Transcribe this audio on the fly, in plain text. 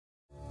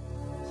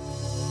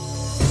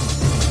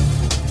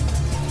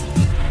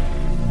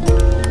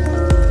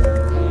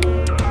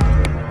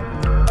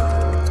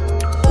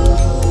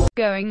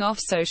going off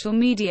social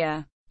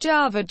media.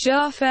 Jaaved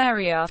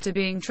Jaaferi after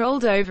being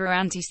trolled over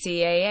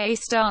anti-CAA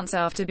stance.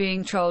 After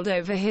being trolled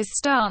over his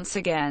stance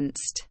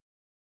against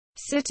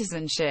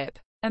Citizenship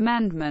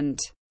Amendment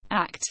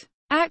Act.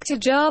 Actor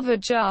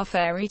Jaaved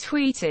Jaaferi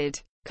tweeted,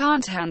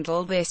 "Can't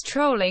handle this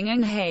trolling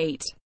and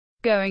hate.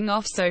 Going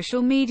off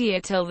social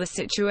media till the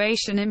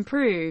situation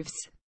improves.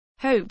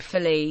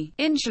 Hopefully.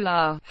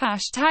 Inshallah.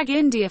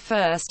 #India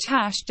first.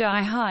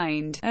 #Jai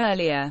Hind."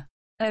 Earlier,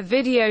 a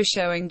video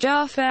showing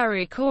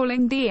Jaaferi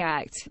calling the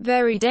act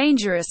very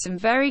dangerous and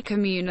very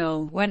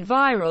communal went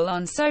viral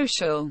on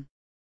social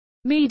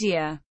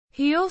media.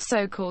 He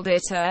also called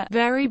it a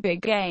very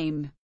big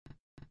game.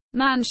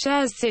 Man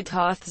shares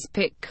Siddharth's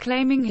pic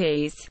claiming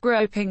he's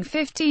groping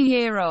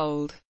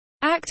 15-year-old.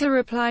 Actor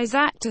replies,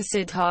 actor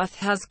Siddharth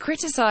has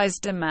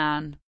criticized a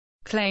man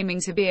claiming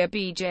to be a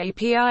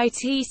BJP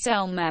IT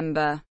cell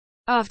member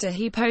after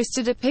he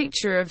posted a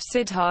picture of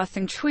Siddharth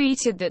and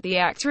tweeted that the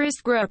actor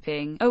is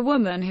groping a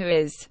woman who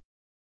is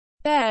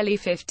barely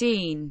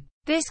 15.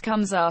 This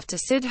comes after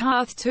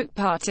Siddharth took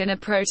part in a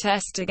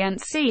protest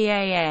against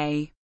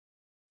CAA.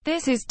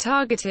 This is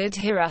targeted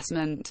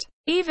harassment.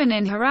 Even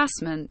in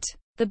harassment,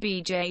 the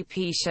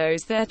BJP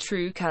shows their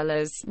true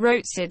colors,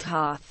 wrote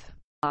Siddharth.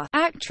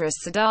 Actress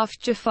Sadaf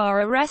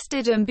Jafar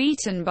arrested and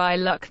beaten by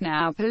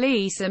Lucknow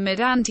police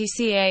amid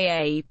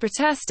anti-CAA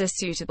protest. A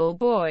suitable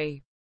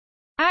boy.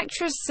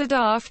 Actress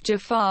Sadaf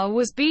Jafar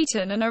was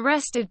beaten and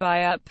arrested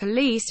by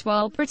police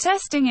while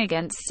protesting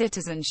against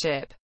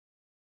Citizenship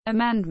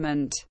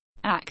Amendment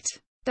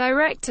Act.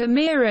 Director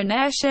Meera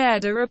Nair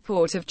shared a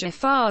report of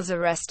Jafar's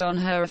arrest on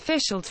her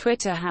official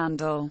Twitter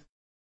handle,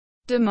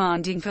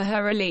 demanding for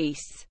her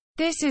release.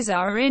 "This is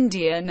our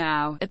India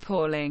now.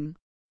 Appalling.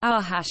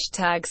 Our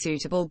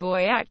 #suitable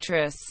boy."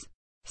 Actress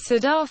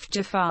Sadaf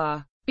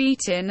Jafar,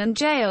 beaten and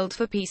jailed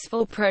for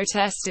peaceful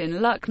protest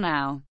in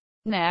Lucknow.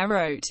 Nair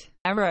wrote,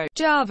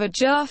 Jaaved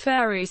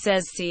Jaaferi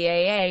says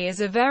CAA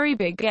is a very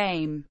big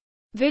game.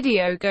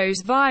 Video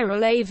goes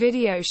viral. A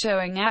video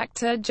showing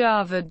actor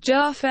Jaaved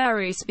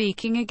Jaaferi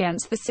speaking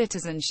against the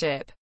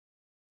Citizenship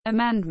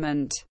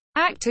Amendment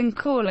Act and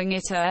calling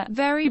it a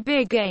very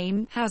big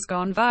game has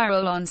gone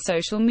viral on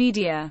social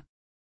media.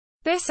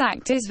 This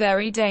act is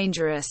very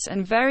dangerous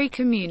and very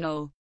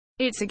communal.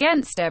 It's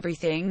against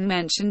everything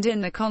mentioned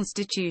in the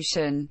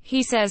Constitution,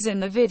 he says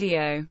in the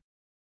video.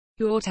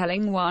 You're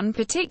telling one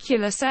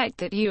particular sect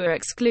that you are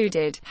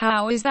excluded.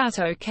 How is that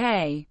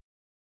okay?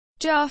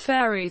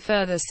 Jaaferi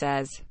further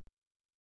says,